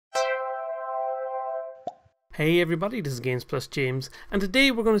Hey everybody, this is Games Plus James, and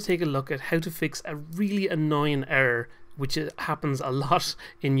today we're going to take a look at how to fix a really annoying error which happens a lot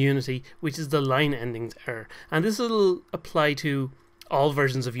in Unity, which is the line endings error. And this will apply to all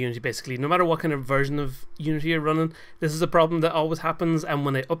versions of Unity basically. No matter what kind of version of Unity you're running, this is a problem that always happens, and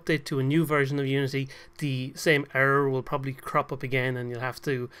when I update to a new version of Unity, the same error will probably crop up again and you'll have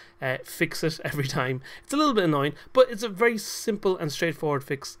to fix it every time. It's a little bit annoying, but it's a very simple and straightforward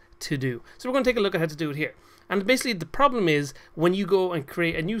fix to do. So we're going to take a look at how to do it here. And basically the problem is when you go and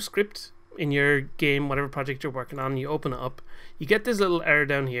create a new script in your game, whatever project you're working on, and you open it up, you get this little error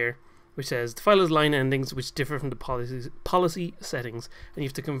down here which says the file has line endings which differ from the policy settings, and you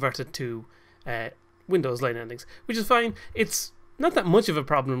have to convert it to Windows line endings, which is fine. It's not that much of a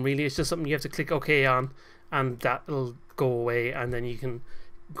problem really. It's just something you have to click OK on, and that'll go away, and then you can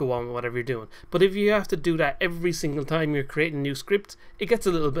go on with whatever you're doing. But if you have to do that every single time you're creating a new script, it gets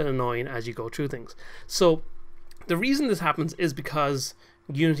a little bit annoying as you go through things. So the reason this happens is because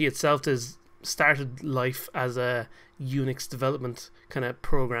Unity itself has started life as a UNIX development kind of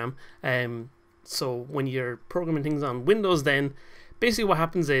program. So when you're programming things on Windows, then basically what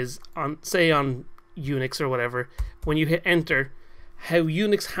happens is, say on Unix or whatever, when you hit enter, how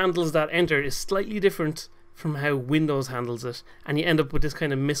Unix handles that enter is slightly different from how Windows handles it, and you end up with this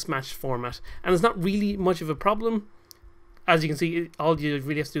kind of mismatched format. And it's not really much of a problem. As you can see, all you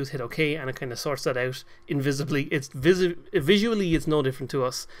really have to do is hit OK, and it kind of sorts that out invisibly. It's visually it's no different to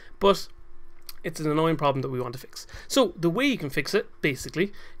us, but it's an annoying problem that we want to fix. So the way you can fix it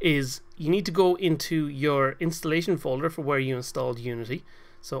basically is you need to go into your installation folder for where you installed Unity.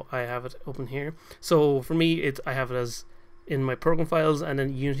 So I have it open here. So for me, I have it as in my program files, and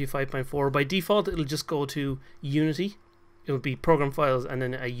then Unity 5.4. By default, it'll just go to Unity. It will be program files and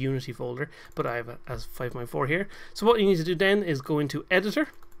then a Unity folder, but I have it as 5.4 here. So what you need to do then is go into editor,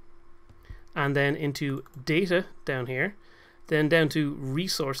 and then into data down here, then down to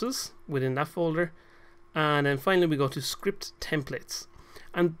resources within that folder, and then finally we go to script templates.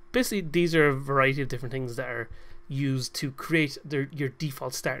 And basically these are a variety of different things that are used to create your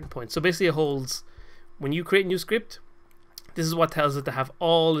default starting point. So basically it holds, when you create a new script, this is what tells it to have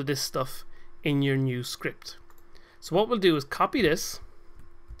all of this stuff in your new script. So what we'll do is copy this.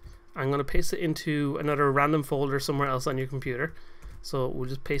 I'm going to paste it into another random folder somewhere else on your computer. So we'll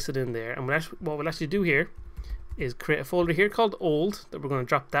just paste it in there. And what we'll actually do here is create a folder here called old that we're going to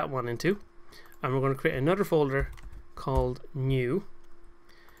drop that one into. And we're going to create another folder called new.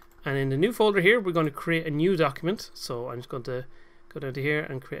 And in the new folder here, we're going to create a new document. So I'm just going to go down to here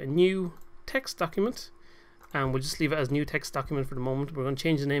and create a new text document. And we'll just leave it as new text document for the moment. We're going to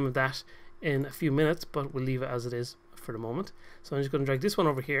change the name of that in a few minutes, but we'll leave it as it is for the moment. So I'm just going to drag this one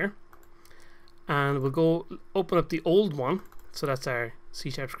over here, and we'll go open up the old one. So that's our C#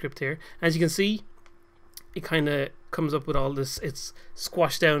 script here. As you can see, it kind of comes up with all this. It's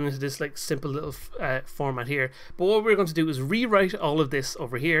squashed down into this like simple little format here. But what we're going to do is rewrite all of this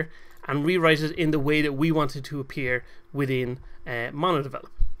over here and rewrite it in the way that we want it to appear within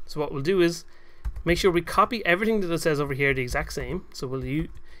MonoDevelop. So what we'll do is make sure we copy everything that it says over here the exact same. So we'll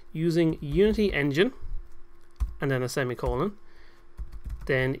using Unity Engine and then a semicolon,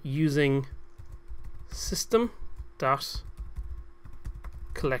 then using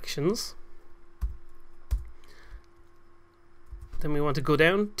system.collections, then we want to go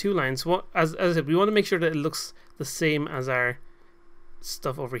down 2 lines. So as I said, we want to make sure that it looks the same as our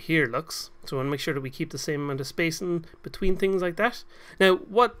stuff over here looks. So we want to make sure that we keep the same amount of spacing between things like that. Now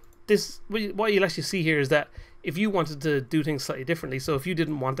what you'll actually see here is that if you wanted to do things slightly differently, so if you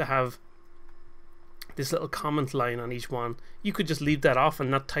didn't want to have this little comment line on each one, you could just leave that off and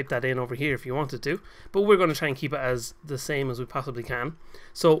not type that in over here if you wanted to. But we're going to try and keep it as the same as we possibly can.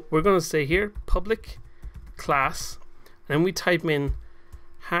 So we're going to say here public class, and then we type in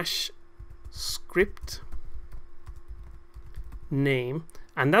hash script name,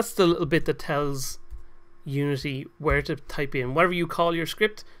 and that's the little bit that tells Unity where to type in whatever you call your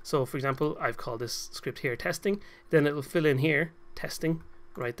script. So for example, I've called this script here testing, then it'll fill in here testing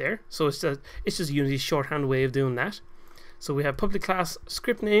right there. So it's just Unity's shorthand way of doing that. So we have public class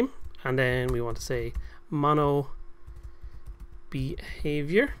script name, and then we want to say mono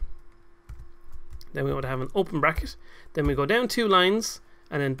behavior, then we want to have an open bracket, then we go down 2 lines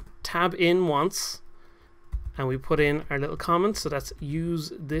and then tab in once, and we put in our little comment. So that's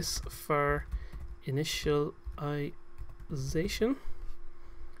use this for initialization.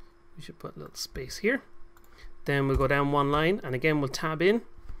 We should put a little space here. Then we'll go down 1 line, and again we'll tab in,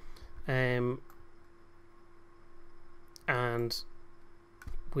 and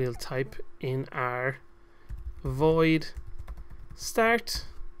we'll type in our void start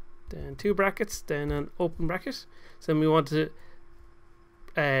then 2 brackets, then an open bracket. So then we want to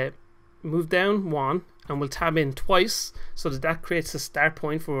move down 1, and we'll tab in twice so that that creates a start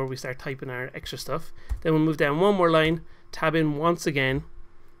point for where we start typing our extra stuff. Then we'll move down 1 more line, tab in once again,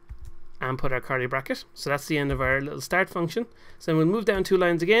 and put our curly bracket. So that's the end of our little start function. So then we'll move down 2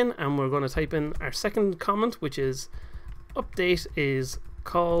 lines again, and we're going to type in our second comment, which is update is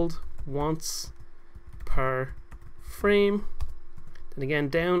called once per frame. Then again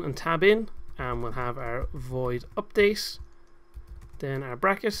down and tab in, and we'll have our void update, then our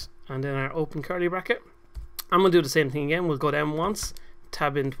bracket, and then our open curly bracket. And we'll do the same thing again. We'll go down once,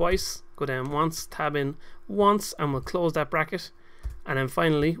 tab in twice, go down once, tab in once, and we'll close that bracket. And then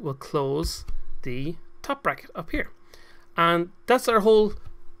finally we'll close the top bracket up here. And that's our whole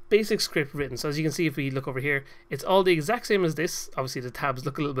basic script written. So as you can see, if we look over here, it's all the exact same as this. Obviously the tabs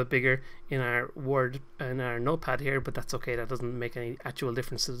look a little bit bigger in our Word and our notepad here, but that's okay. That doesn't make any actual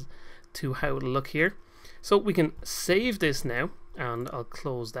differences to how it'll look here. So we can save this now, and I'll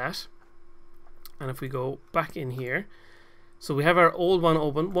close that. And if we go back in here, so we have our old one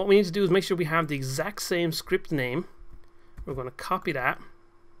open. What we need to do is make sure we have the exact same script name. We're going to copy that.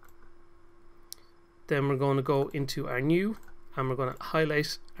 Then we're going to go into our new, and we're going to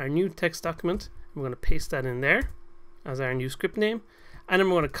highlight our new text document. We're going to paste that in there as our new script name. And then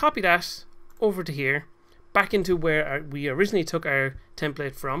we're going to copy that over to here, back into where we originally took our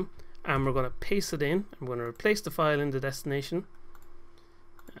template from. And we're going to paste it in. I'm going to replace the file in the destination.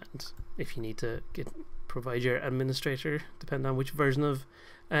 And if you need to provide your administrator, depending on which version of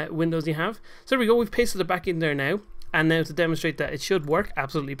Windows you have. So there we go, we've pasted it back in there now. And now to demonstrate that it should work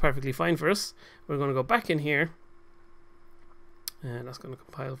absolutely perfectly fine for us, we're going to go back in here. And that's going to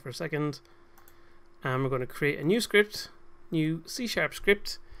compile for a second. And we're going to create a new script, new C#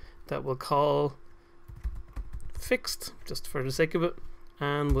 script that we'll call fixed, just for the sake of it.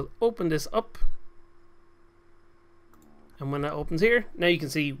 And we'll open this up. And when that opens here, now you can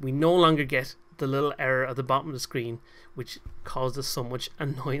see we no longer get the little error at the bottom of the screen, which caused us so much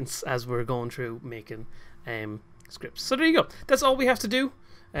annoyance as we're going through making scripts. So there you go. That's all we have to do.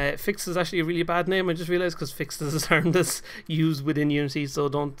 Fixed is actually a really bad name, I just realized, because fixed is a term that's used within Unity, so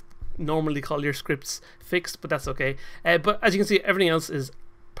don't normally call your scripts fixed, but that's okay. But as you can see, everything else is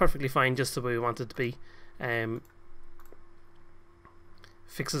perfectly fine, just the way we want it to be.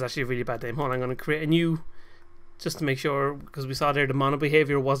 Fixed is actually a really bad name. Hold on, I'm going to create a new, just to make sure, because we saw there the mono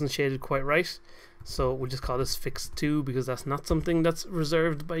behavior wasn't shaded quite right. So we'll just call this fixed 2, because that's not something that's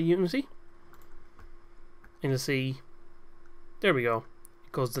reserved by Unity. And you'll see, there we go.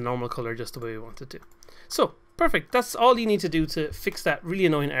 It goes the normal color just the way we want it to. So, perfect. That's all you need to do to fix that really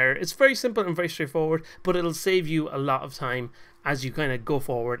annoying error. It's very simple and very straightforward, but it'll save you a lot of time as you kind of go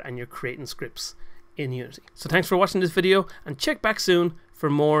forward and you're creating scripts in Unity. So thanks for watching this video, and check back soon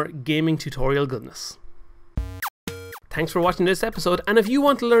for more gaming tutorial goodness. Thanks for watching this episode, and if you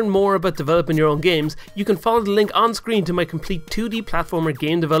want to learn more about developing your own games, you can follow the link on screen to my complete 2D platformer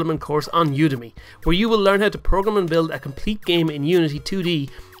game development course on Udemy, where you will learn how to program and build a complete game in Unity 2D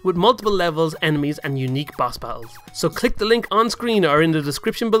with multiple levels, enemies, and unique boss battles. So click the link on screen or in the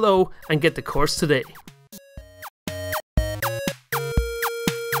description below and get the course today.